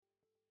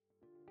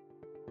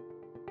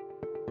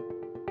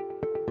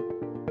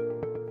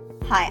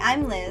Hi,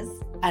 I'm Liz.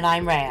 And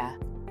I'm Rhea.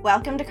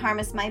 Welcome to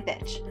Karma's My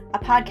Bitch, a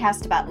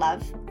podcast about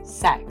love,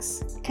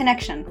 sex,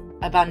 connection,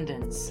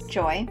 abundance,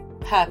 joy,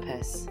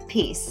 purpose,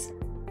 peace,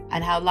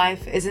 and how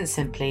life isn't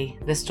simply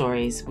the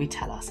stories we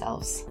tell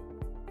ourselves.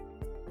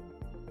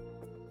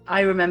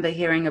 I remember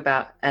hearing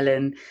about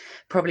Ellen,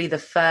 probably the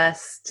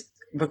first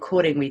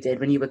recording we did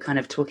when you were kind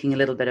of talking a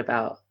little bit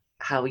about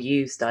how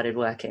you started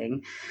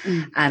working.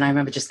 And I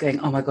remember just going,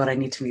 oh my God, I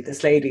need to meet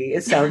this lady.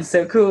 It sounds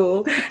so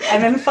cool.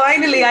 And then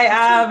finally I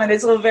am, and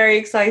it's all very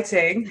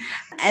exciting.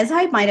 As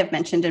I might have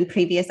mentioned in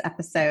previous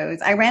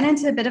episodes, I ran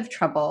into a bit of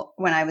trouble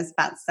when I was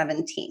about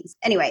 17.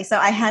 Anyway, so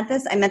I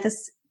met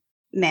this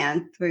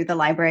man through the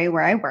library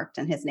where I worked,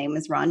 and his name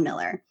was Ron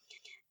Miller.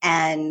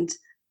 And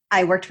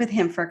I worked with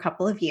him for a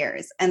couple of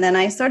years. And then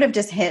I sort of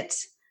just hit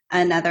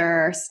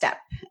another step.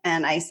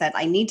 And I said,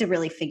 I need to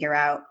really figure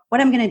out what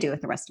I'm going to do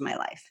with the rest of my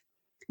life.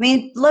 I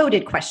mean,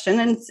 loaded question,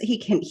 and he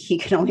can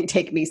only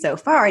take me so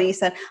far. And he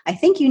said, I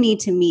think you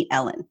need to meet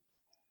Ellen.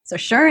 So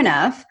sure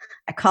enough,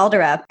 I called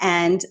her up,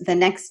 and the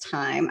next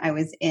time I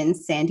was in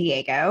San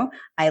Diego,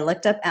 I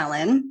looked up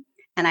Ellen,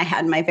 and I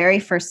had my very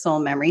first soul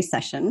memory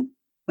session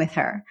with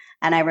her.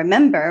 And I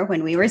remember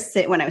when I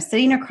was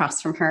sitting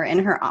across from her in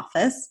her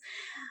office,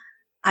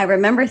 I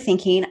remember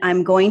thinking,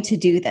 I'm going to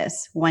do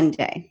this one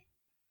day.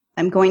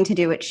 I'm going to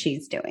do what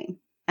she's doing.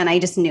 And I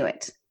just knew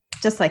it,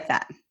 just like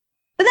that.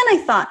 But then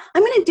I thought,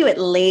 I'm going to do it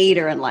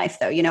later in life,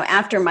 though,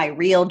 after my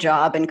real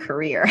job and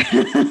career,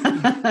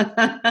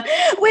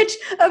 which,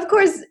 of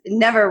course,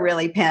 never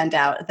really panned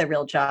out, the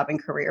real job and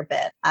career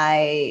bit.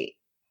 I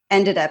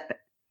ended up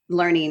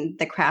learning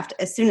the craft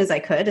as soon as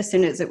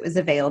it was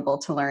available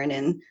to learn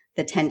in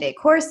the 10-day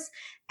course,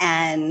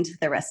 and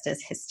the rest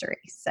is history.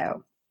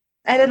 So,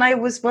 Ellen, I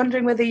was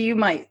wondering whether you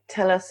might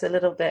tell us a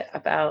little bit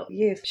about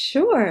you.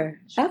 Sure,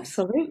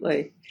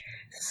 absolutely.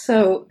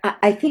 So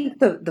I think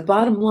the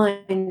bottom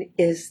line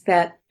is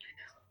that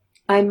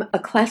I'm a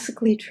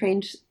classically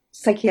trained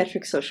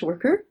psychiatric social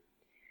worker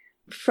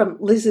from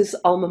Liz's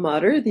alma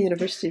mater, the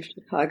University of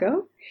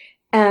Chicago.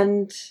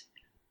 And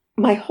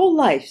my whole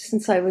life,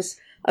 since I was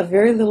a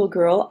very little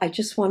girl, I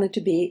just wanted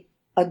to be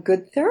a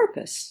good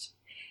therapist.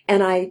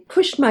 And I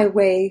pushed my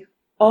way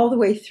all the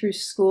way through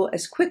school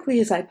as quickly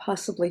as I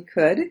possibly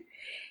could,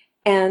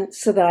 and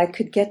so that I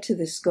could get to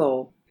this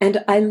goal.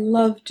 And I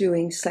love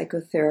doing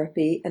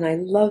psychotherapy, and I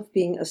love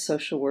being a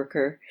social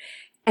worker.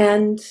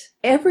 And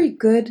every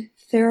good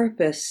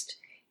therapist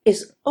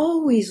is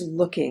always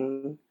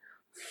looking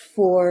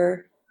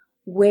for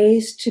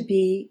ways to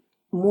be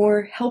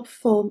more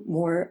helpful,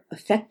 more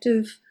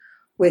effective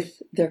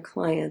with their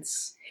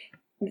clients.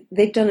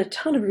 They've done a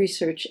ton of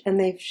research, and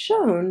they've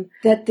shown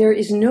that there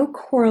is no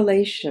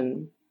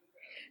correlation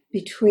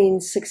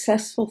between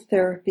successful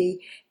therapy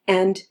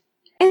and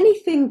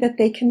anything that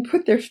they can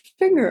put their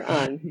finger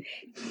on.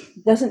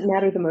 It doesn't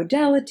matter the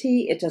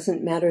modality, it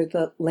doesn't matter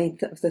the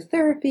length of the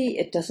therapy,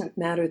 it doesn't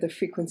matter the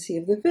frequency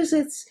of the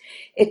visits,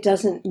 it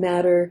doesn't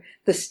matter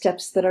the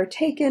steps that are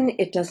taken,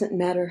 it doesn't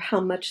matter how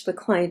much the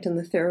client and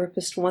the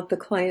therapist want the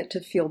client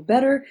to feel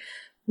better.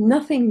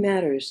 Nothing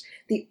matters.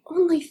 The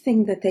only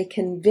thing that they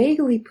can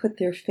vaguely put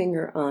their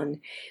finger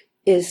on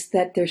is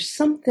that there's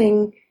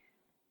something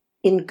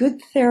in good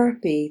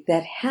therapy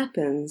that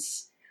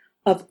happens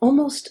of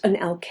almost an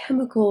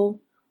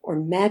alchemical or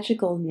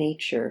magical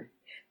nature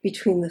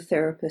between the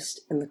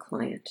therapist and the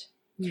client.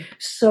 Mm.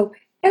 So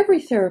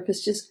every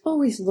therapist is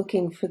always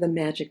looking for the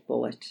magic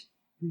bullet.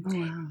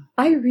 Wow.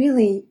 I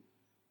really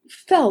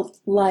felt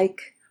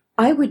like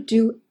I would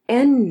do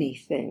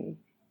anything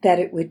that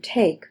it would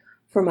take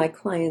for my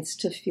clients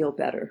to feel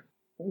better.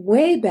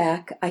 Way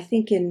back, I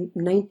think in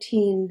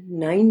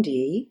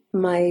 1990,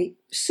 my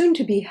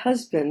soon-to-be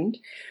husband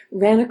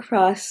ran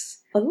across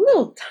a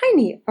little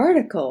tiny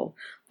article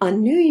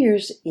on New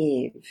Year's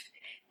Eve.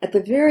 At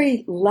the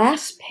very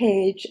last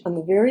page, on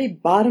the very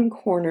bottom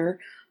corner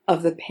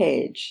of the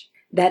page,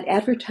 that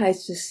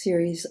advertised a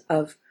series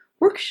of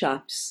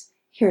workshops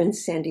here in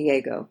San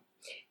Diego.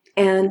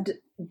 And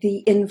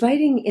the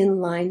inviting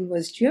in line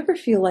was, do you ever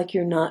feel like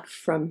you're not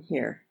from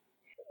here?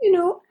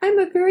 I'm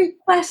a very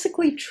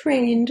classically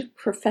trained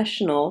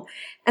professional,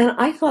 and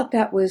I thought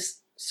that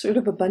was sort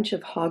of a bunch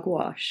of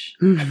hogwash.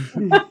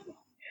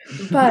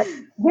 But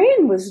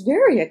Wayne was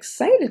very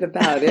excited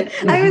about it.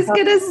 I was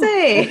going to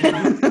say,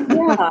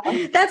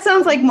 yeah. That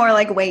sounds like more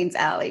like Wayne's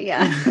alley,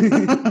 yeah.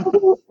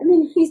 I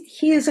mean,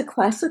 he is a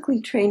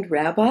classically trained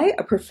rabbi,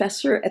 a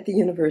professor at the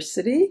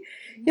university.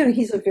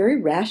 He's a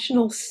very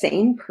rational,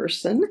 sane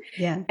person.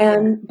 Yeah.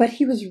 But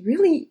he was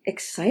really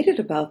excited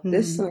about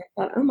this, and I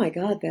thought, oh my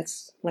God,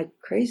 that's like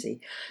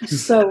crazy.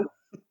 So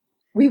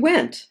we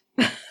went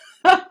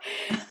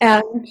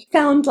and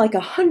found like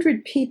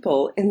 100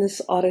 people in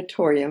this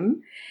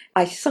auditorium.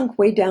 I sunk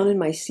way down in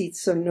my seat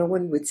so no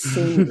one would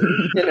see me,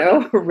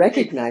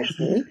 recognize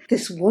me.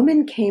 This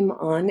woman came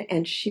on,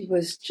 and she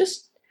was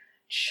just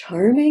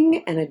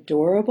charming and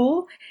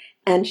adorable.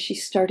 And she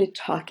started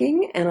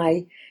talking, and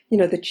I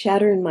the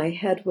chatter in my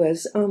head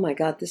was, oh my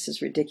God, this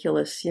is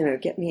ridiculous.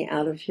 Get me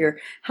out of here.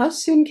 How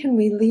soon can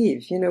we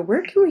leave?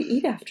 Where can we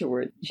eat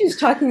afterward? She was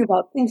talking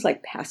about things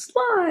like past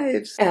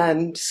lives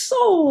and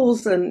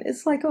souls. And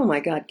it's like, oh my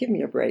God, give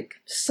me a break.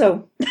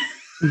 So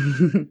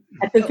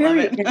at the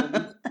very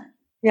end,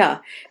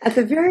 at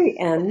the very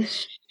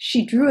end,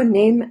 she drew a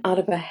name out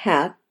of a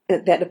hat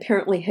that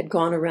apparently had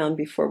gone around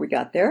before we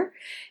got there.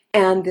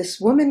 And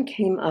this woman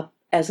came up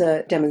as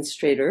a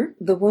demonstrator.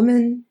 The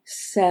woman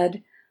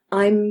said,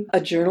 I'm a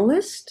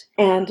journalist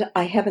and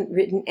I haven't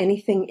written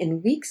anything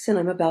in weeks and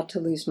I'm about to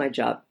lose my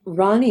job.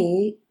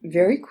 Ronnie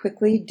very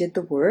quickly did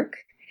the work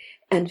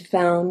and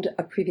found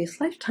a previous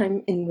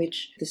lifetime in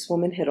which this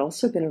woman had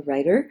also been a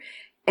writer,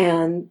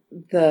 and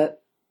the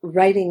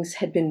writings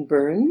had been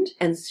burned,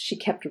 and she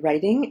kept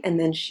writing, and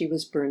then she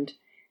was burned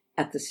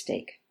at the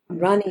stake.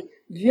 Ronnie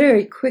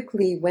very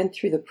quickly went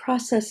through the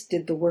process,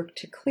 did the work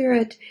to clear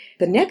it.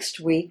 The next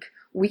week,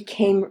 we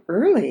came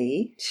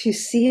early to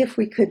see if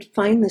we could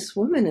find this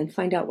woman and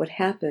find out what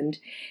happened.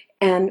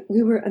 And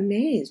we were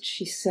amazed.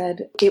 She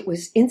said, it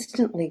was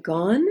instantly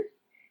gone,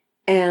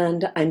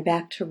 and I'm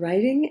back to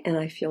writing, and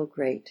I feel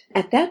great.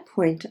 At that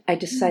point, I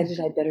decided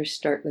I better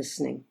start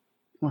listening.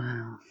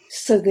 Wow.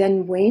 So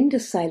then Wayne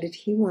decided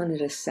he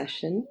wanted a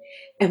session,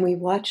 and we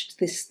watched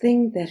this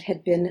thing that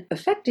had been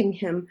affecting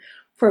him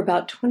for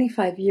about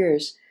 25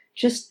 years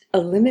just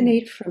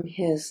eliminate from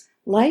his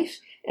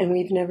life, and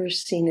we've never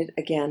seen it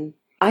again.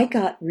 I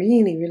got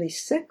really, really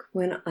sick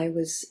when I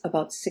was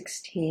about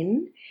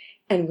 16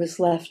 and was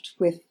left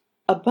with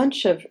a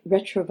bunch of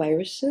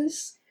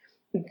retroviruses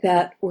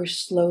that were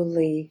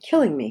slowly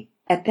killing me.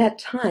 At that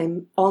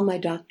time, all my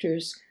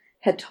doctors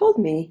had told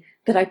me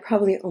that I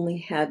probably only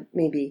had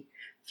maybe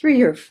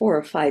 3 or 4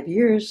 or 5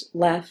 years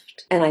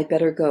left, and I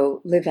better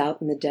go live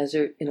out in the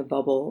desert in a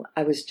bubble.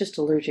 I was just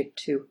allergic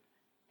to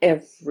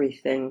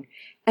everything,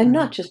 and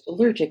not just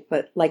allergic,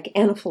 but like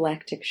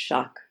anaphylactic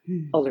shock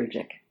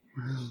allergic.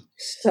 Wow.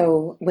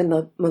 So when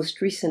the most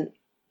recent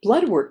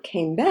blood work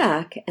came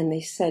back and they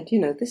said,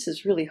 this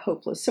is really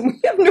hopeless and we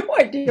have no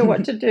idea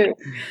what to do,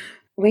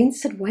 Wayne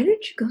said, why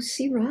don't you go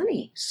see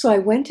Ronnie? So I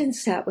went and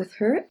sat with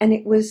her, and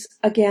it was,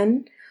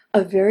 again,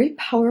 a very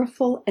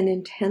powerful and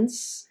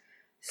intense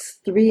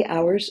 3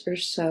 hours or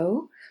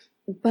so.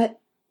 But,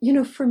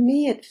 for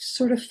me, it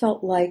sort of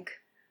felt like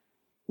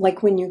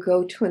when you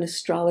go to an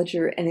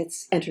astrologer and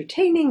it's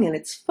entertaining and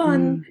it's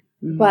fun,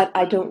 but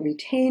I don't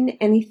retain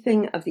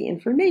anything of the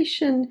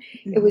information.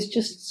 It was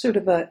just sort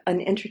of an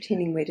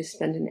entertaining way to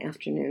spend an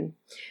afternoon.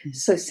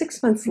 So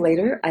 6 months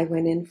later, I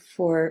went in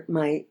for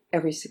my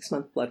every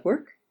 6-month blood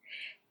work.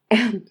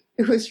 And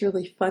it was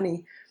really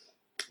funny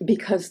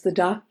because the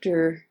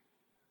doctor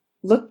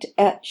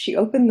she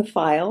opened the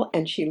file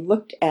and she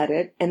looked at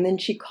it, and then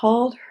she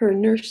called her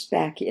nurse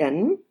back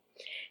in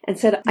and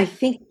said, I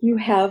think you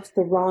have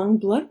the wrong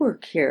blood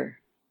work here,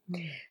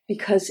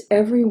 because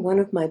every one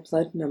of my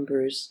blood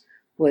numbers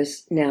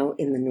was now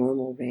in the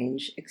normal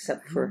range,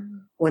 except for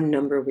one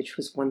number, which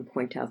was 1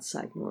 point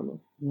outside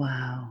normal.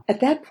 Wow.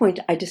 At that point,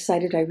 I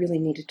decided I really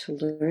needed to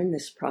learn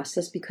this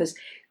process, because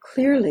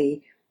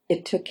clearly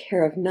it took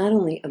care of not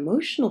only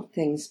emotional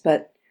things,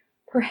 but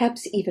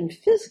perhaps even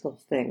physical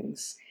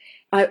things.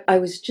 I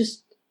was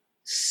just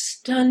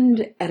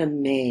stunned and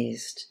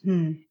amazed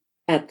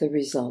at the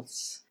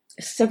results.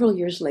 Several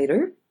years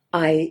later,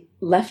 I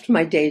left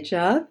my day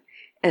job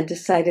and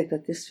decided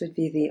that this would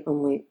be the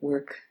only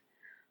work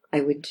I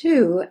would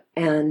do.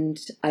 And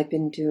I've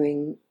been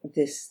doing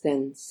this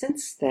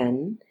since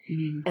then,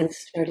 and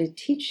started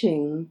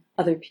teaching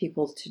other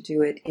people to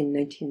do it in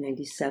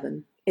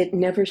 1997. It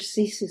never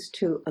ceases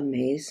to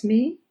amaze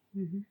me.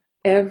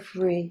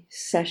 Every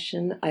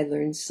session I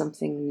learn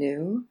something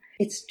new.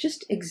 It's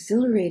just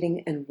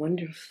exhilarating and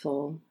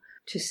wonderful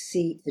to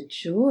see the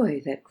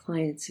joy that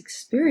clients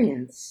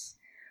experience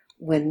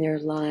when their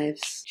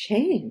lives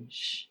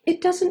change.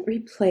 It doesn't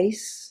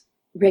replace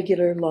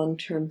regular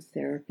long-term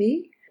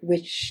therapy,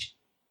 which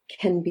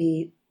can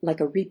be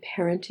like a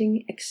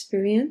reparenting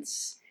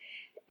experience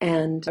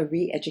and a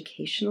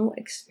re-educational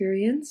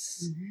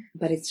experience,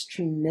 but it's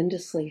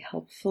tremendously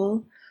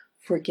helpful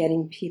for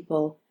getting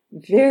people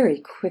very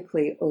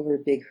quickly over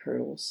big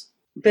hurdles.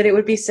 But it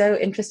would be so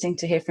interesting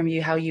to hear from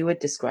you how you would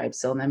describe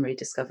soul memory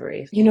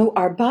discovery.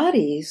 Our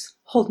bodies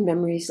hold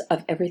memories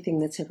of everything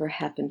that's ever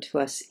happened to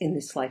us in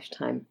this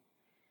lifetime,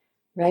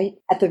 right?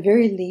 At the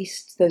very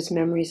least, those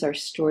memories are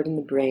stored in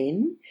the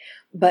brain,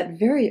 but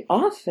very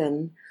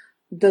often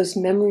those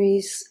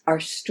memories are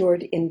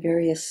stored in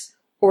various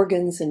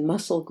organs and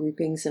muscle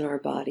groupings in our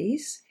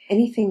bodies.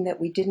 Anything that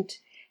we didn't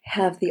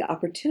have the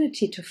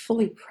opportunity to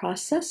fully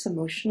process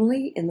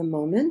emotionally in the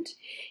moment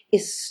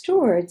is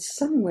stored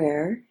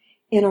somewhere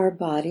in our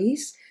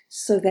bodies,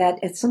 so that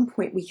at some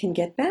point we can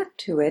get back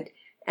to it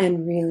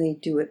and really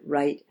do it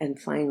right, and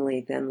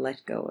finally then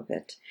let go of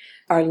it.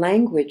 Our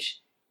language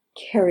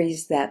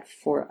carries that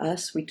for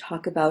us. We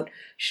talk about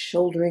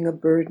shouldering a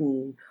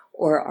burden,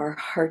 or our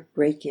heart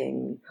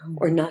breaking,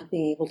 or not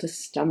being able to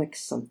stomach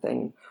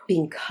something,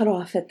 being cut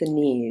off at the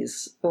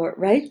knees, or,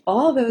 right?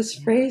 All those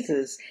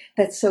phrases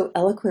that so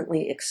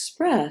eloquently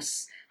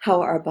express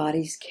how our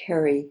bodies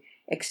carry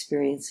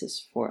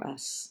experiences for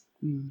us.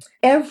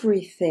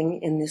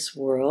 Everything in this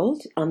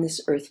world, on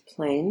this earth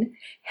plane,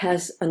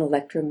 has an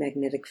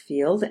electromagnetic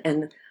field.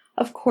 And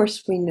of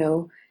course, we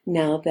know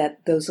now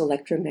that those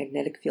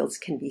electromagnetic fields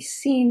can be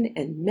seen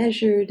and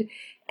measured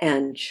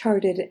and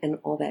charted and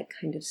all that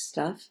kind of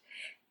stuff.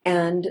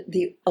 And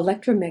the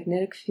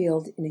electromagnetic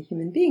field in a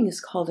human being is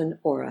called an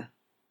aura.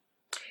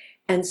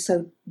 And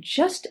so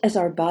just as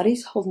our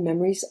bodies hold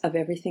memories of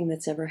everything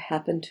that's ever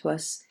happened to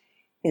us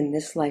in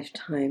this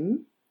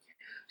lifetime,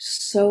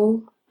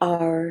 so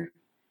our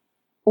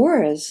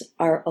auras,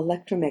 our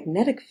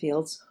electromagnetic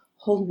fields,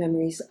 hold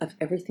memories of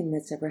everything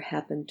that's ever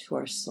happened to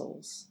our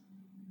souls.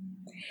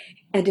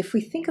 And if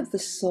we think of the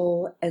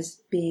soul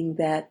as being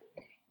that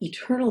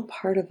eternal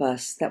part of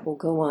us that will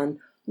go on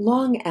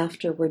long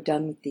after we're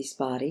done with these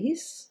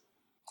bodies,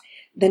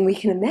 then we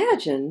can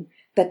imagine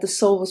that the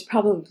soul was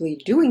probably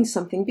doing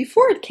something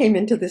before it came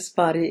into this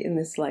body in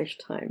this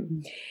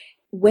lifetime.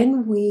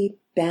 When we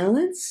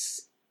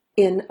balance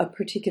in a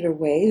particular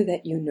way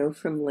that you know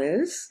from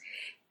Liz,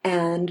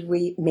 and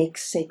we make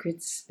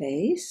sacred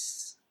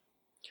space,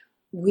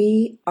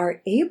 we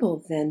are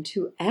able then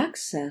to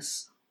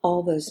access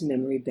all those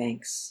memory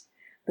banks,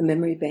 the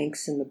memory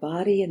banks in the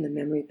body and the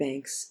memory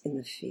banks in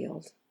the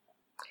field.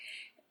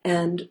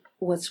 And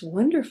what's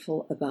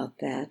wonderful about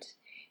that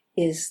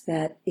is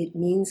that it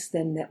means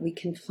then that we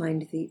can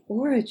find the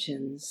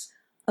origins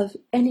of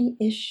any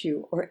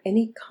issue or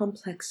any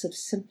complex of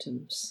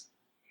symptoms,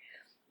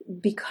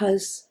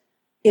 because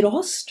it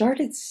all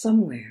started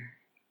somewhere.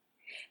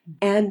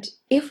 And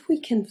if we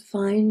can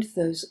find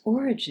those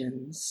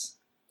origins,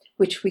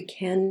 which we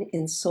can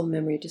in soul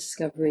memory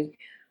discovery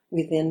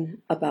within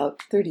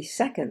about 30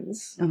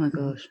 seconds. Oh my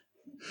gosh.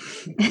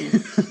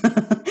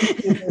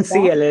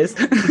 See you, Liz.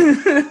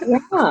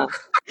 Yeah,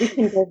 we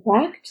can go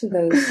back to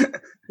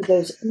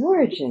those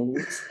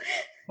origins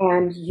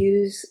and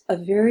use a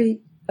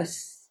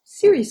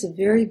series of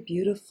very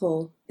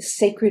beautiful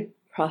sacred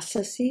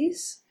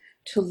processes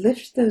to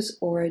lift those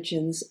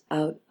origins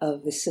out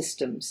of the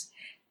systems.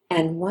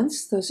 And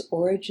once those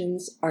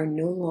origins are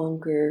no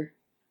longer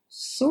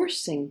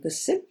sourcing the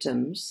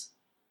symptoms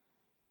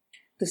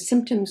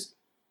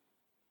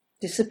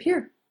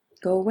disappear,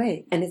 go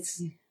away. And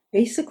it's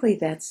basically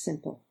that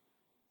simple.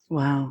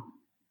 Wow.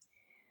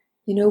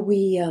 You know,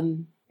 we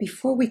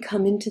before we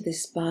come into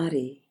this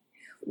body,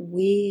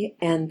 we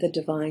and the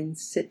divine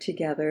sit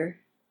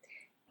together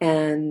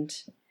and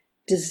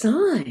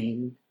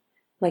design,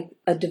 like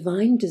a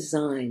divine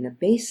design, a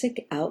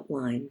basic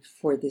outline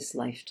for this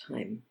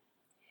lifetime,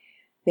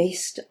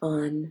 based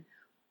on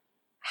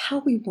how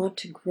we want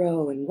to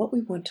grow and what we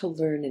want to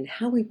learn and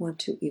how we want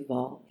to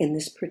evolve in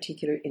this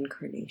particular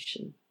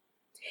incarnation.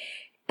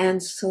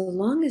 And so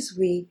long as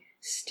we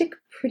stick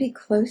pretty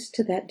close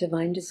to that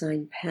divine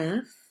design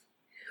path,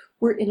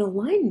 we're in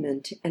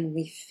alignment and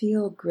we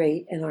feel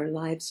great and our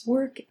lives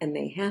work and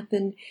they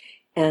happen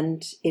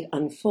and it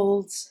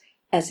unfolds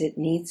as it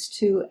needs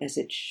to, as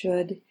it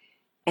should.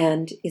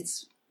 And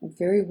it's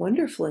very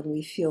wonderful and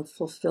we feel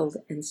fulfilled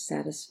and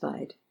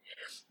satisfied.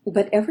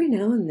 But every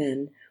now and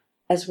then,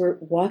 as we're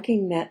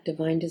walking that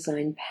divine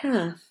design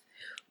path,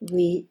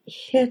 we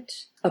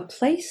hit a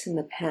place in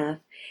the path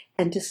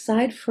and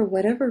decide for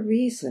whatever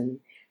reason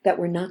that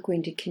we're not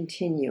going to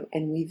continue,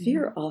 and we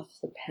veer off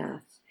the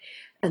path.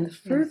 And the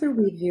further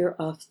we veer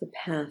off the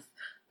path,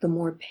 the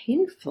more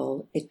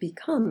painful it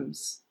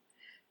becomes,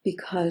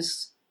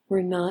 because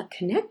we're not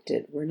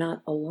connected, we're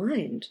not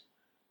aligned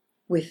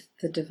with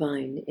the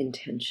divine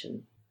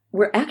intention.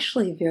 We're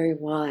actually very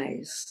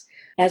wise.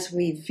 As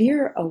we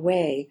veer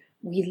away,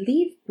 we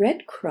leave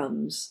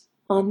breadcrumbs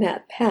on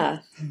that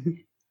path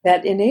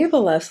that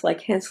enable us,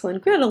 like Hansel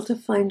and Gretel, to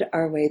find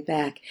our way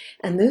back.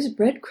 And those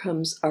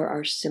breadcrumbs are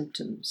our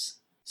symptoms.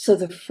 So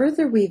the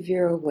further we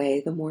veer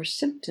away, the more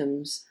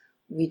symptoms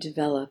we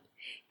develop.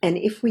 And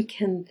if we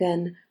can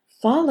then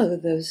follow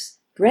those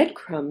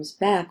breadcrumbs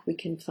back, we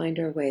can find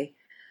our way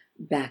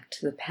back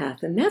to the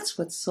path. And that's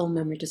what soul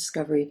memory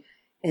discovery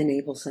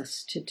enables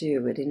us to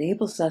do. It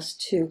enables us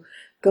to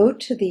go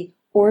to the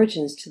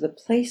origins, to the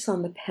place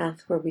on the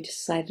path where we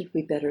decided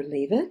we better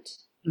leave it,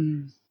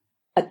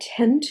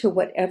 attend to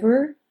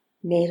whatever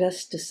made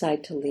us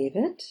decide to leave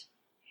it,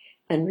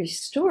 and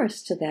restore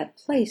us to that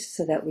place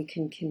so that we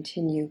can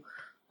continue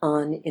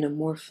on in a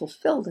more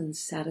fulfilled and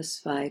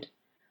satisfied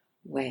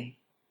way.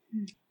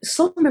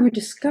 Soul memory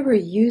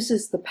discovery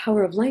uses the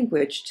power of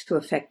language to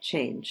affect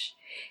change.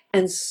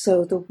 And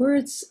so the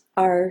words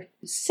are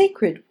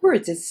sacred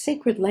words. It's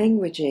sacred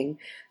languaging,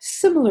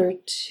 similar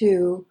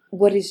to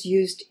what is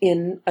used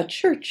in a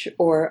church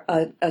or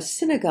a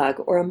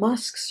synagogue or a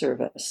mosque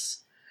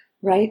service,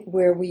 right?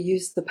 Where we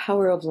use the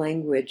power of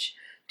language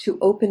to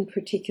open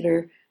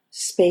particular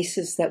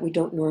spaces that we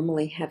don't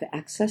normally have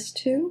access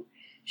to,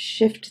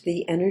 shift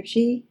the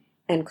energy,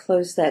 and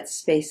close that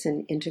space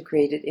and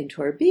integrate it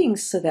into our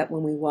beings so that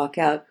when we walk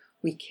out,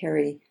 we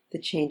carry the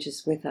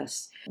changes with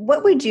us.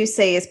 What would you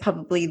say is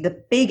probably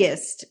the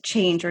biggest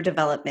change or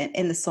development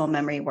in the soul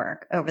memory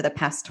work over the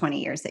past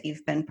 20 years that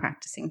you've been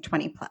practicing,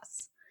 20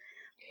 plus?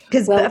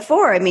 Because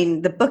before, I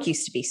mean, the book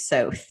used to be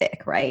so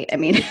thick, right? I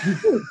mean,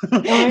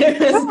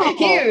 it was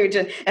huge,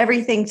 and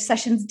everything,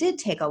 sessions did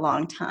take a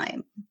long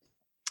time.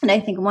 And I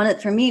think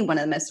for me, one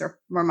of the most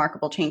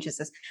remarkable changes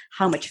is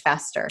how much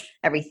faster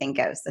everything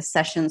goes. The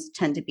sessions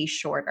tend to be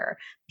shorter.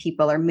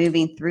 People are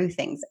moving through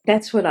things.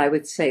 That's what I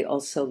would say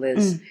also,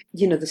 Liz.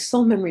 You know, the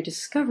soul memory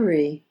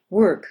discovery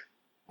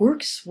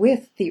works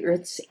with the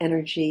Earth's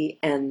energy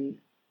and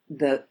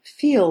the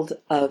field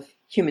of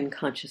human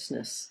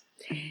consciousness.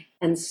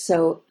 And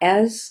so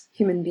as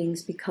human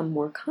beings become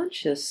more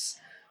conscious,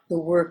 the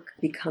work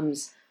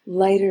becomes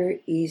lighter,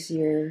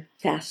 easier,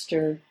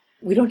 faster.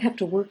 We don't have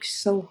to work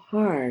so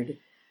hard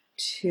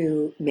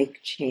to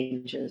make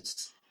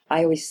changes.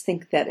 I always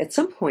think that at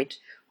some point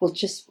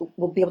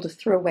we'll be able to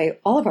throw away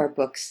all of our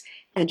books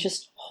and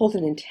just hold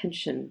an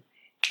intention,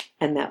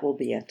 and that will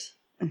be it.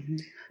 Mm-hmm.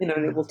 You know,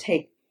 and it will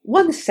take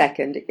 1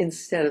 second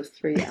instead of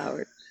 3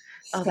 hours.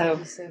 Oh, that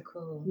was so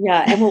cool.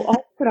 Yeah, and we'll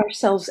all put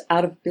ourselves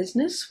out of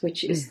business,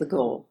 which is the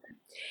goal.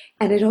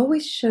 And it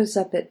always shows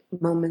up at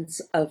moments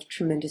of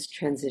tremendous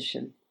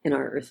transition in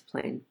our earth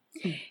plane.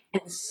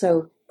 And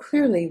so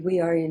clearly we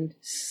are in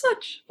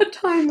such a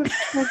time of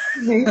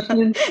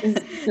transformation and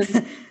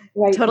transition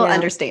right Total now.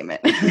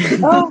 Understatement.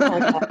 Oh my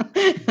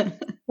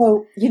God.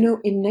 So, you know,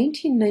 in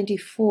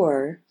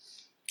 1994,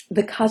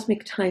 the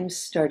Cosmic Times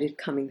started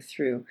coming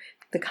through.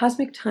 The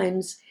Cosmic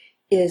Times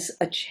is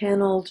a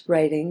channeled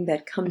writing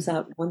that comes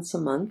out once a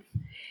month.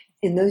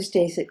 In those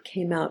days, it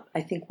came out,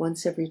 I think,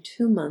 once every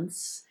 2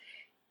 months.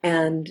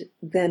 And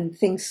then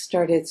things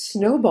started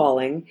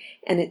snowballing,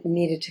 and it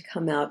needed to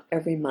come out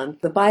every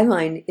month. The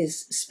byline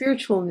is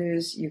spiritual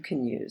news you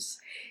can use.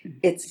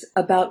 It's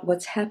about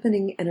what's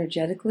happening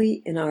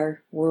energetically in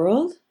our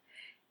world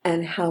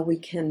and how we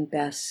can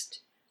best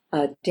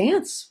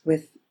dance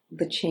with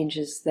the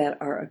changes that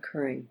are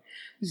occurring.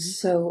 Mm-hmm.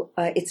 So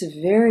it's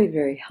very,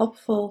 very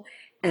helpful.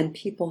 And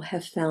people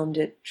have found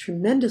it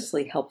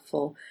tremendously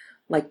helpful.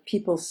 Like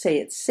people say,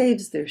 it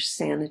saves their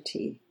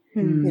sanity,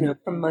 you know,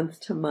 from month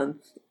to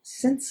month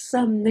since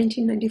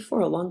 1994,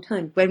 a long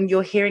time. When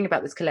you're hearing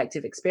about this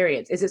collective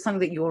experience, is it something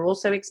that you're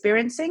also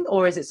experiencing,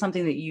 or is it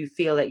something that you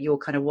feel that you're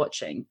kind of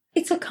watching?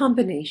 It's a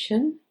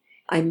combination.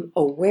 I'm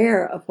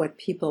aware of what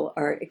people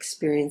are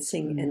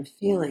experiencing and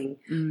feeling,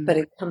 but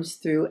it comes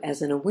through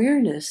as an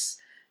awareness,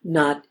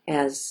 not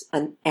as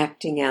an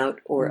acting out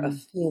or a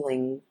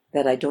feeling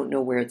that I don't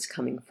know where it's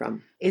coming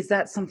from. Is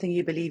that something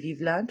you believe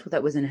you've learned, or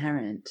that was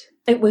inherent?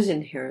 It was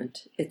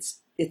inherent.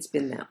 It's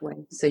been that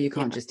way. So you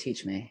can't just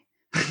teach me.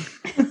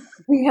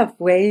 We have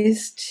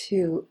ways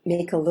to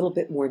make a little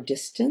bit more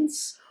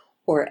distance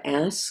or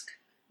ask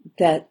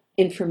that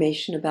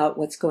information about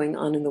what's going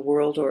on in the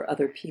world or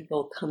other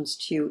people comes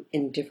to you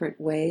in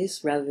different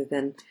ways rather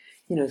than,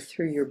 you know,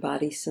 through your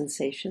body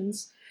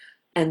sensations.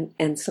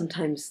 And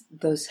sometimes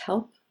those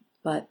help,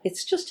 but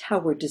it's just how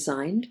we're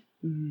designed.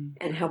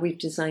 And how we've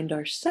designed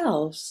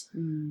ourselves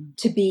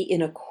to be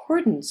in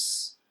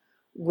accordance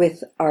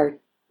with our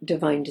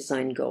divine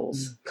design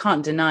goals.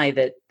 Can't deny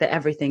that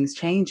everything's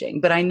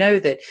changing. But I know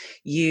that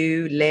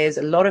you, Liz,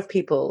 a lot of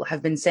people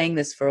have been saying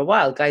this for a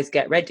while. Guys,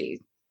 get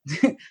ready.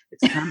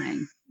 It's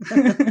coming.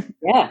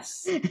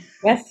 Yes.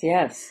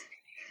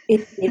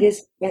 It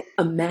is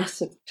a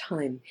massive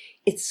time.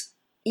 It's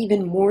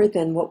even more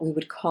than what we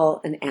would call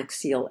an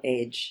axial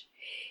age.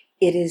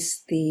 It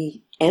is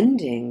the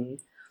ending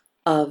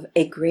of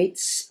a great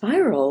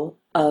spiral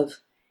of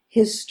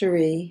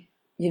history.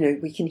 You know,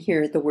 we can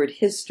hear the word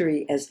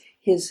history as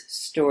his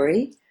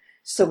story,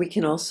 so we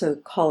can also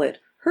call it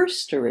her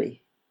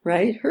story,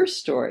 right? Her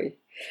story.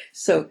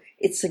 So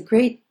it's a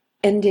great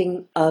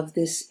ending of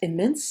this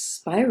immense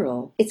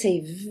spiral. It's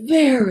a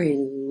very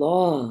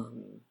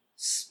long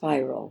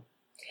spiral.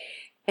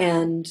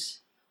 And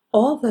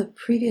all the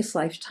previous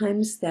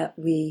lifetimes that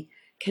we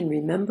can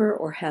remember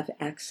or have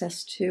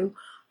access to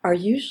are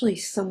usually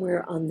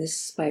somewhere on this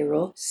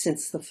spiral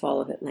since the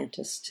fall of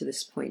Atlantis to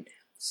this point.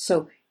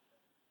 So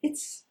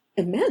it's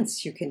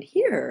immense. You can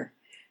hear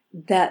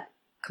that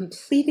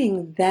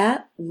completing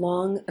that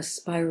long a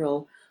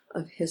spiral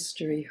of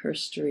history,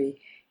 herstory,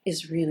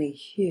 is really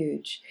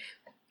huge.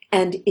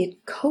 And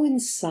it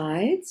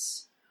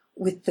coincides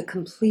with the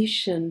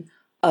completion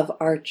of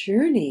our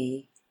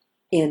journey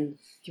in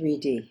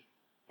 3D.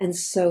 And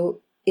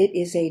so it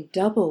is a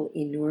double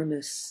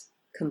enormous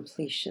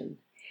completion.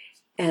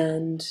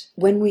 And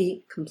when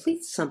we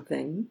complete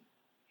something,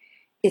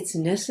 it's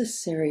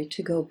necessary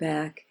to go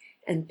back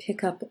and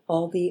pick up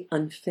all the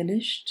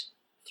unfinished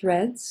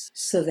threads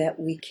so that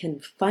we can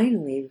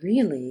finally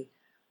really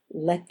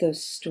let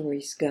those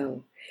stories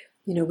go.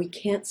 You know, we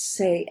can't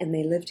say, and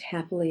they lived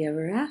happily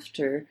ever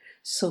after,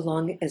 so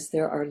long as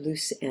there are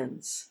loose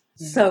ends.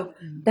 Yeah. So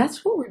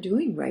that's what we're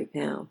doing right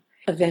now.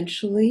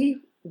 Eventually,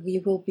 we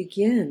will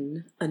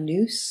begin a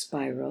new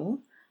spiral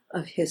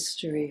of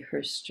history,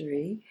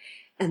 herstory,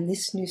 and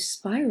this new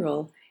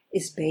spiral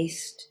is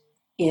based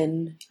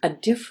in a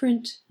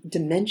different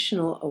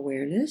dimensional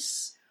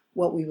awareness,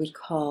 what we would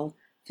call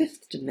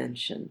fifth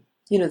dimension.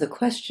 The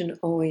question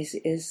always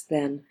is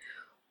then,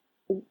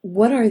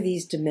 what are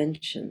these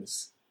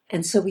dimensions?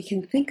 And so we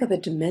can think of a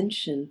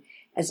dimension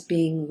as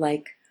being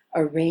like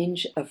a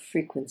range of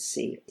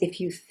frequency. If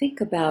you think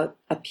about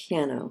a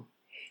piano,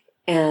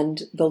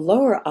 and the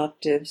lower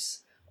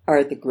octaves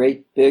are the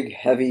great, big,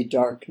 heavy,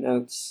 dark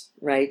notes,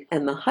 right?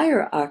 And the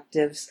higher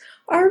octaves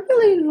are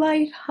really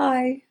light,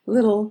 high,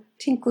 little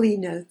tinkly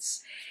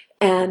notes.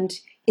 And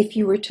if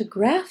you were to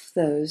graph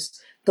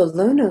those, the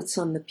low notes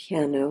on the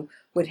piano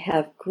would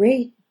have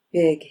great,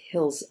 big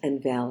hills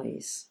and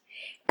valleys.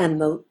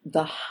 And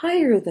the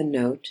higher the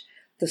note,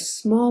 the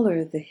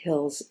smaller the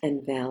hills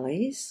and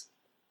valleys.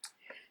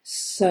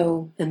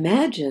 So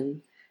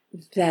imagine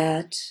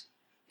that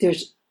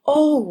there's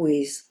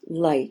always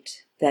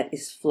light that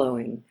is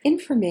flowing.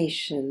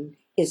 Information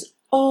is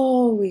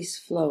always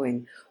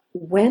flowing.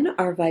 When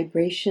our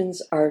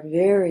vibrations are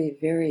very,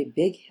 very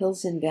big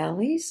hills and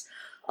valleys,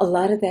 a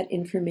lot of that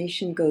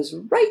information goes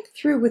right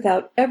through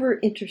without ever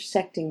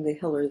intersecting the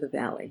hill or the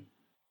valley,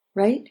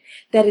 right?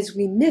 That is,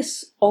 we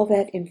miss all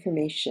that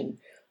information.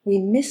 We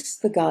miss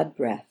the God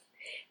breath.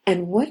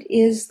 And what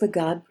is the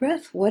God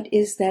breath? What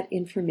is that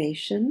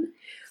information?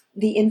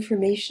 The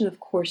information, of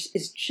course,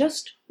 is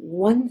just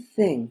one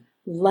thing.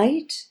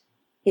 Light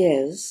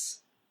is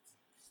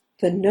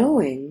the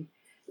knowing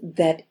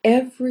that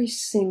every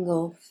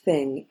single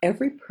thing,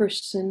 every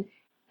person,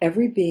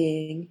 every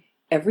being,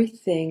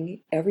 everything,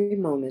 every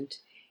moment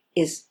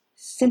is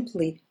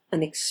simply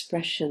an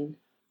expression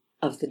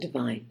of the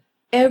divine.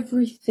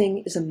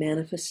 Everything is a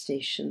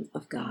manifestation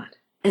of God.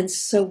 And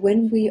so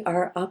when we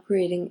are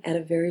operating at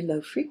a very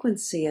low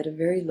frequency, at a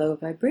very low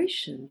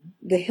vibration,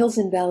 the hills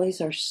and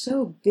valleys are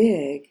so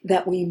big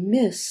that we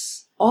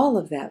miss all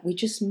of that. We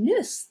just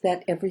miss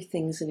that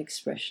everything's an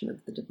expression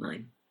of the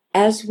divine.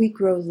 As we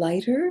grow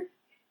lighter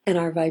and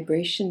our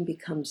vibration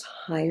becomes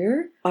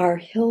higher, our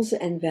hills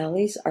and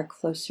valleys are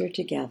closer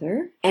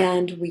together,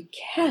 and we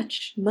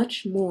catch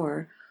much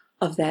more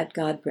of that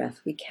God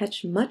breath. We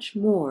catch much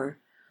more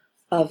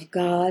of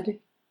God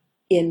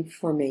in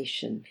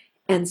formation.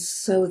 And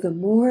so the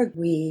more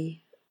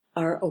we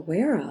are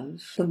aware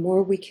of, the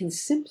more we can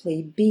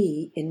simply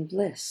be in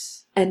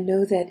bliss and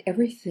know that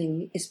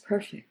everything is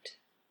perfect.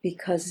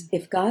 Because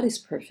if God is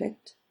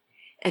perfect,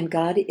 and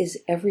God is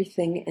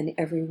everything and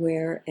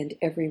everywhere and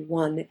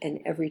everyone and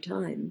every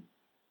time,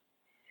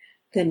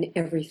 then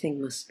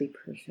everything must be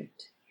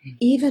perfect.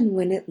 Even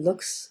when it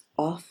looks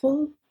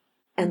awful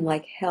and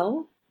like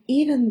hell,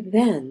 even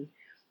then,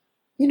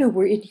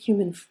 we're in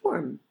human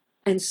form.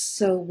 And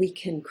so we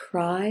can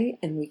cry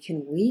and we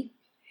can weep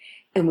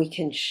and we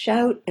can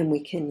shout and we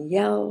can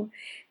yell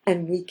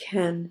and we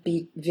can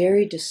be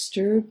very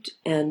disturbed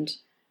and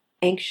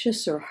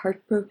anxious or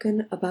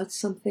heartbroken about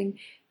something.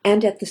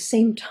 And at the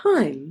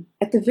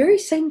very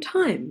same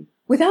time,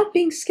 without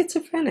being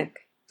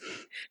schizophrenic,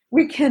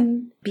 we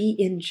can be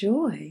in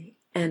joy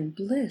and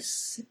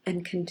bliss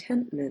and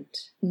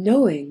contentment,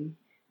 knowing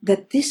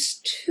that this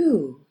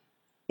too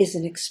is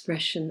an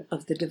expression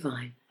of the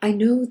divine. I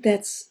know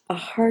that's a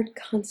hard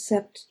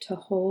concept to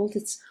hold.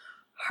 It's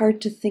hard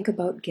to think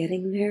about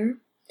getting there.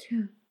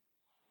 Yeah.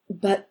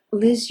 But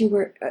Liz, you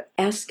were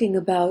asking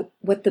about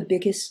what the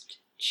biggest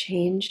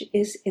change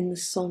is in the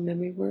soul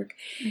memory work.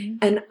 Mm-hmm.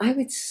 And I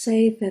would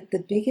say that the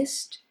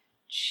biggest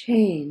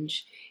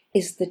change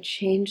is the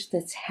change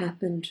that's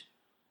happened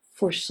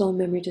for soul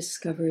memory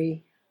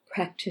discovery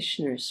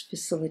practitioners,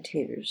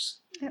 facilitators.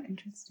 Oh,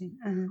 interesting.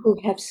 Who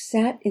have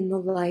sat in the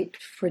light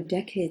for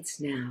decades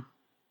now,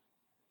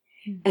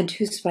 and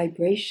whose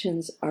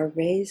vibrations are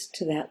raised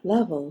to that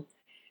level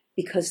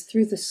because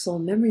through the soul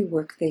memory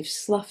work they've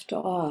sloughed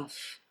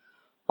off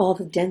all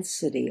the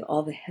density,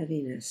 all the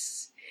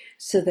heaviness,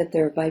 so that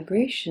their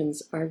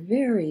vibrations are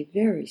very,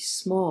 very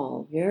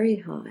small, very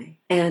high,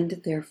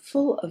 and they're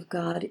full of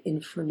God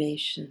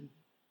information.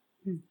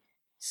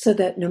 So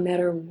that no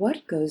matter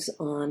what goes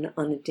on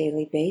a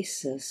daily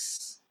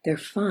basis, they're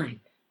fine.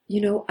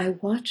 I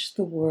watch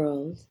the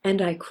world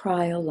and I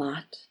cry a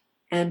lot,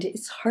 and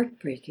it's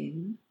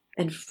heartbreaking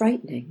and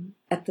frightening.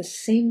 At the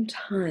same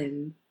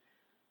time,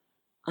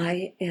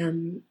 I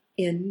am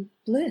in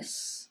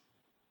bliss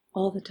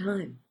all the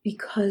time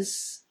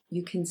because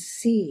you can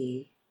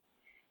see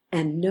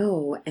and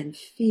know and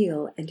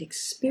feel and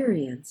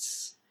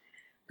experience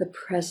the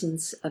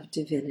presence of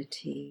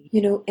divinity.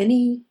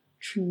 Any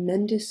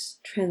tremendous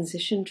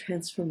transition,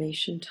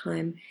 transformation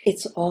time,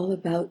 it's all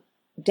about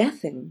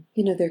deathing.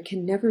 There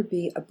can never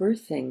be a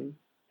birthing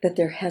that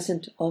there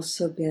hasn't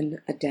also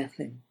been a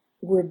deathing.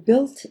 We're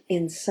built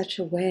in such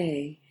a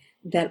way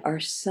that our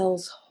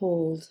cells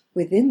hold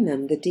within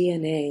them, the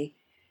DNA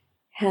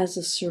has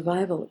a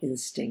survival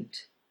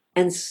instinct.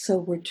 And so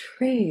we're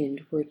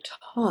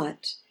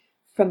taught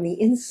from the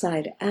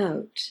inside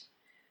out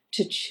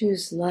to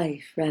choose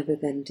life rather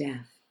than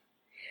death.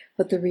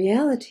 But the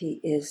reality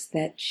is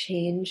that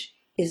change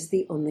is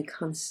the only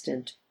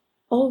constant,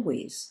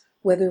 always,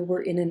 whether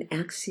we're in an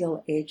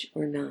axial age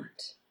or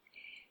not.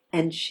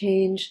 And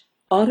change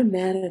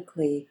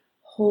automatically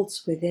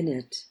holds within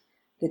it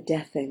the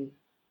deathing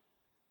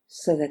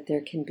so that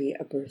there can be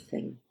a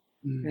birthing,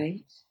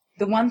 right?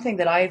 The one thing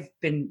that I've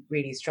been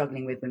really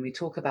struggling with when we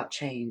talk about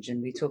change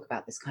and we talk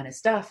about this kind of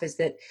stuff is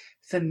that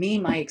for me,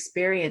 my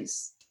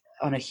experience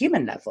on a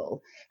human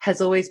level has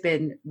always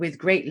been with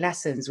great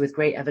lessons, with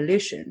great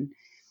evolution.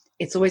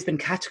 It's always been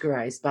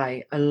categorized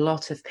by a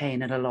lot of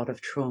pain and a lot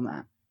of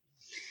trauma.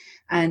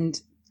 And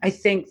I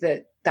think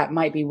that that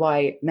might be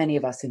why many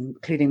of us,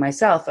 including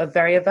myself, are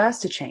very averse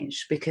to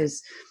change,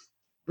 because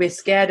we're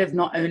scared of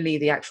not only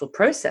the actual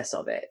process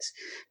of it,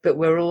 but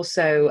we're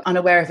also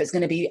unaware if it's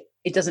going to be,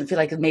 it doesn't feel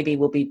like maybe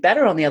we'll be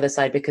better on the other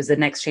side because the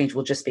next change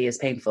will just be as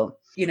painful.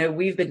 You know,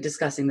 we've been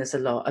discussing this a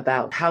lot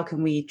about how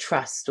can we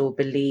trust or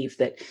believe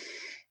that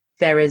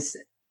there is,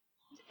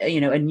 you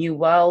know, a new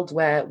world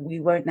where we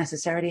won't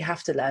necessarily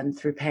have to learn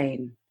through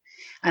pain.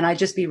 And I'd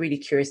just be really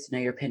curious to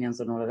know your opinions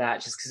on all of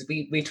that, just because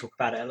we talk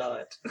about it a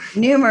lot.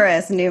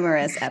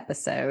 Numerous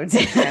episodes.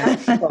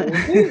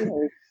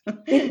 Absolutely.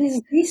 It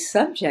is the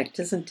subject,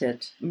 isn't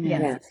it?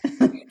 Yes.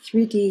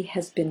 3D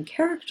has been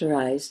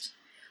characterized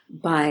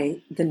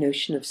by the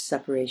notion of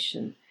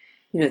separation.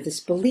 You know, this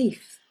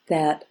belief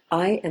that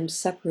I am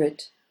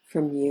separate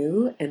from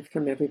you and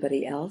from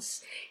everybody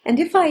else. And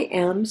if I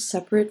am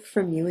separate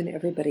from you and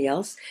everybody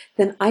else,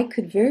 then I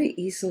could very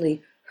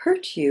easily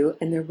hurt you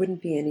and there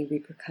wouldn't be any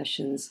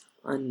repercussions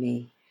on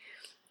me.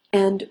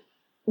 And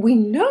we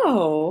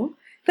know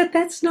that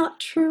that's not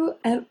true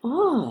at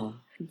all.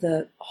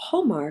 The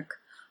hallmark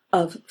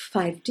of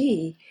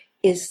 5D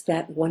is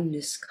that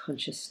oneness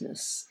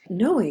consciousness,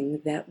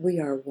 knowing that we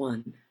are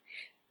one.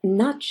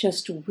 Not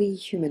just we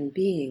human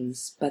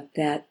beings, but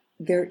that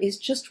there is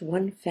just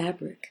one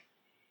fabric,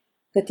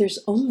 that there's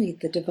only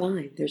the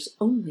divine, there's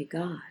only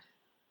God.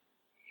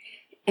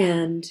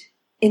 And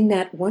in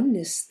that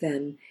oneness,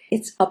 then,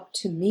 it's up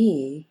to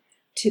me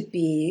to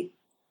be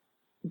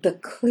the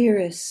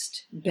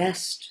clearest,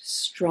 best,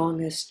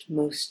 strongest,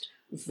 most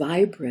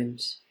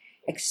vibrant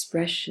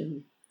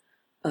expression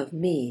of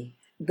me,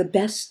 the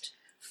best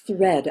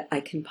thread I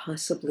can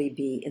possibly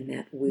be in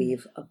that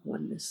weave of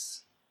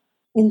oneness.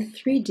 In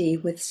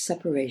 3D with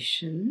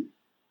separation,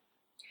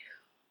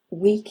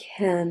 we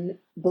can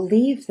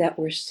believe that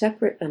we're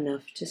separate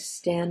enough to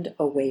stand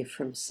away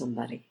from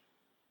somebody.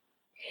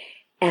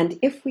 And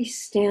if we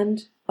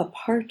stand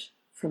apart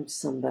from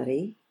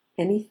somebody,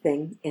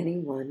 anything,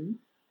 anyone,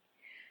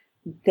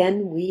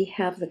 then we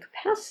have the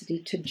capacity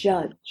to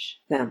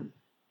judge them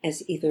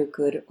as either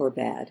good or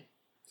bad,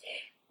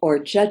 or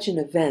judge an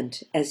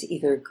event as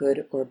either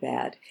good or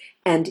bad.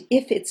 And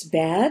if it's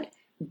bad,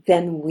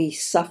 then we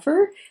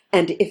suffer,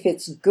 and if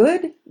it's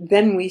good,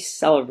 then we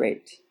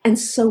celebrate. And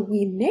so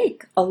we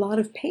make a lot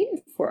of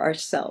pain for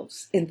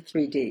ourselves in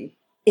 3D.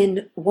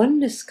 In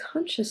oneness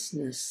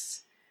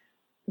consciousness,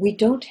 we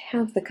don't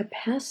have the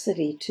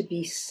capacity to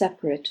be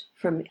separate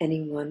from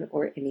anyone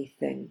or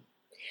anything.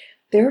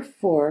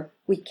 Therefore,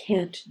 we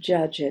can't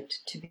judge it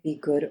to be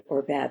good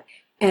or bad.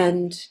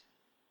 And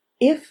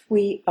if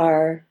we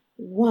are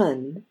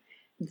one,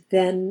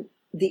 then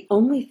the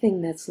only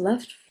thing that's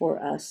left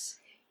for us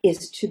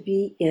is to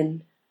be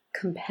in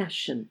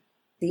compassion,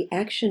 the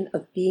action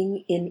of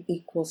being in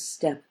equal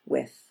step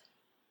with.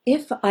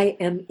 If I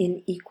am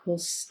in equal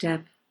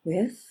step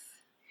with,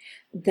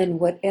 then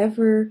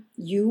whatever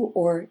you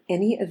or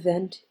any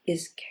event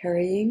is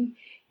carrying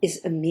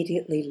is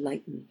immediately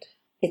lightened.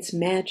 It's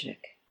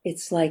magic.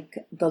 It's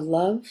like the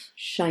love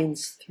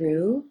shines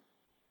through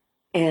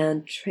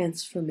and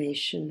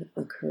transformation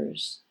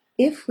occurs.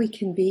 If we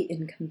can be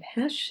in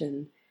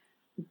compassion,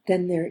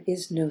 then there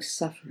is no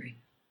suffering.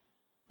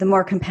 The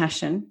more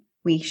compassion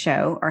we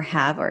show or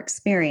have or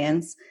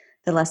experience,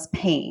 the less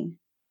pain.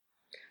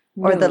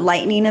 Or the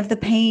lightening of the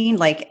pain,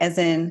 like as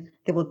in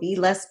there will be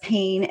less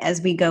pain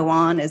as we go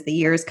on, as the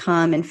years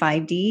come in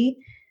 5D.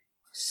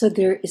 So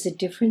there is a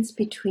difference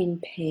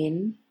between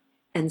pain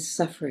and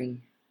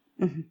suffering.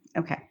 Mm-hmm.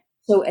 Okay.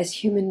 So as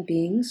human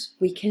beings,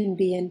 we can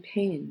be in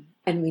pain,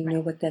 and we know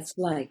what that's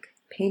like.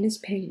 Pain is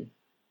pain.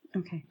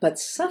 Okay. But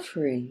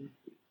suffering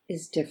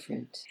is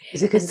different.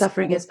 Is it because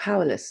suffering is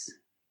powerless?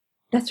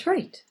 That's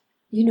right.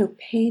 You know,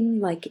 pain,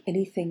 like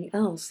anything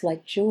else,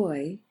 like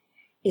joy,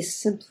 is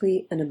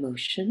simply an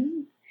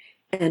emotion,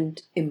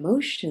 and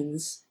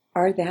emotions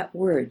are that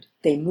word.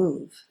 They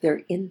move.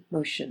 They're in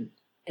motion.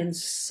 And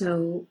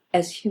so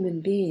as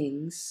human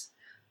beings,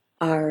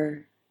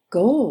 our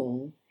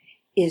goal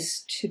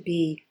is to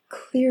be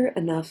clear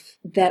enough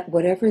that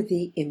whatever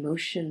the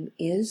emotion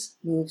is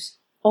moves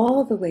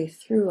all the way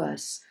through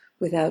us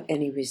without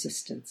any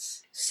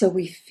resistance. So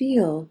we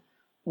feel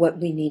what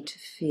we need to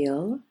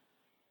feel,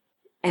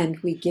 and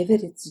we give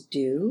it its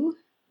due,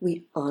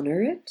 we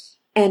honor it,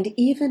 and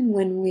even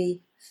when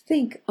we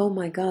think, oh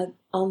my God,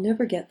 I'll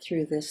never get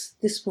through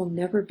this will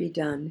never be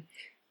done,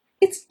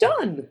 it's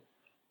done.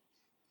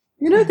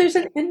 You know, there's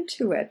an end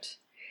to it,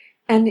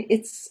 and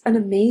it's an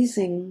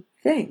amazing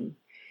thing.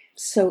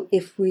 So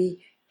if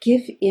we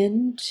give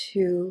in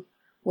to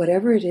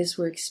whatever it is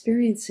we're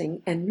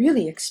experiencing and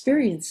really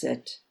experience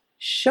it,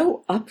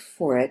 show up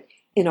for it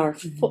in our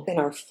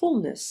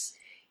fullness,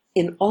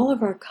 in all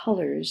of our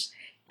colors,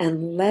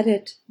 and let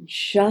it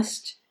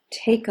just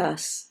take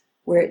us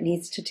where it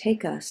needs to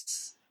take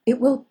us, it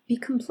will be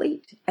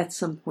complete at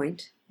some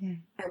point,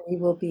 and we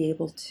will be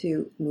able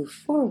to move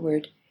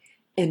forward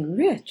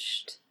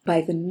enriched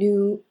by the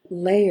new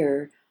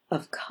layer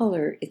of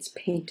color it's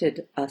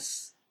painted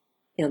us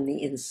on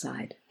the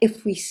inside.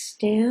 If we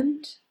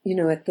stand,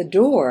 at the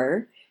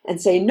door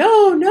and say,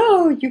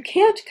 no, you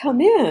can't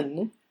come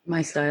in,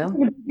 My style.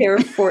 we're there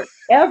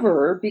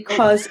forever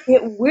because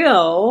it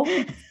will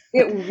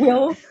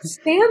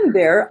stand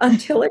there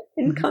until it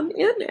can come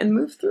in and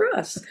move through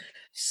us.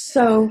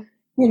 So,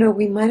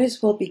 we might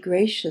as well be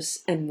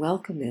gracious and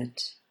welcome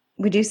it.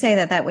 Would you say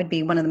that would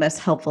be one of the most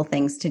helpful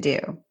things to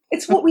do?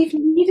 It's what we've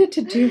needed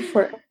to do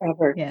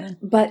forever. Yeah.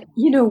 But,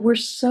 we're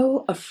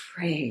so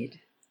afraid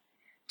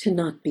to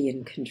not be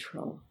in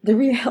control. The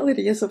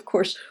reality is, of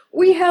course,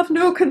 we have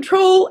no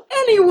control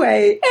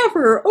anyway,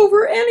 ever,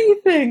 over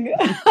anything.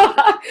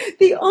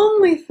 The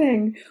only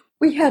thing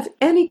we have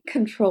any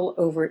control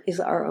over is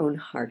our own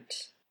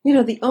heart.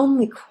 The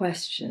only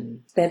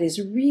question that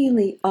is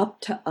really up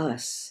to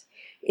us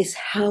is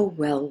how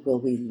well will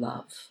we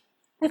love?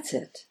 That's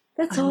it.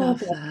 That's all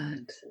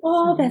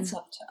that's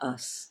up to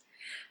us.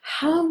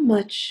 How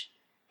much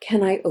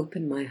can I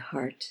open my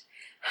heart?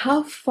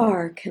 How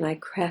far can I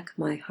crack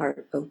my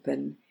heart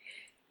open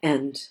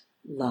and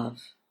love?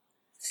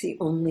 It's the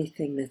only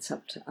thing that's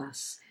up to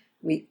us.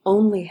 We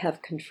only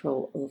have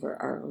control over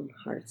our own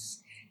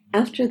hearts.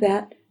 After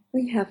that,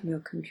 we have no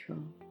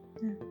control.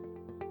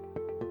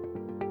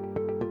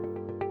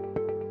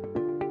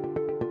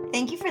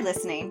 Thank you for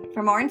listening.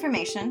 For more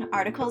information,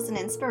 articles, and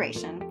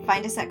inspiration,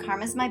 find us at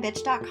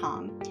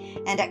karmasmybitch.com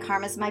and at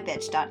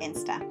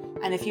karmasmybitch.insta.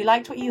 And if you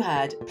liked what you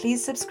heard,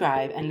 please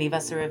subscribe and leave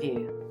us a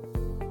review.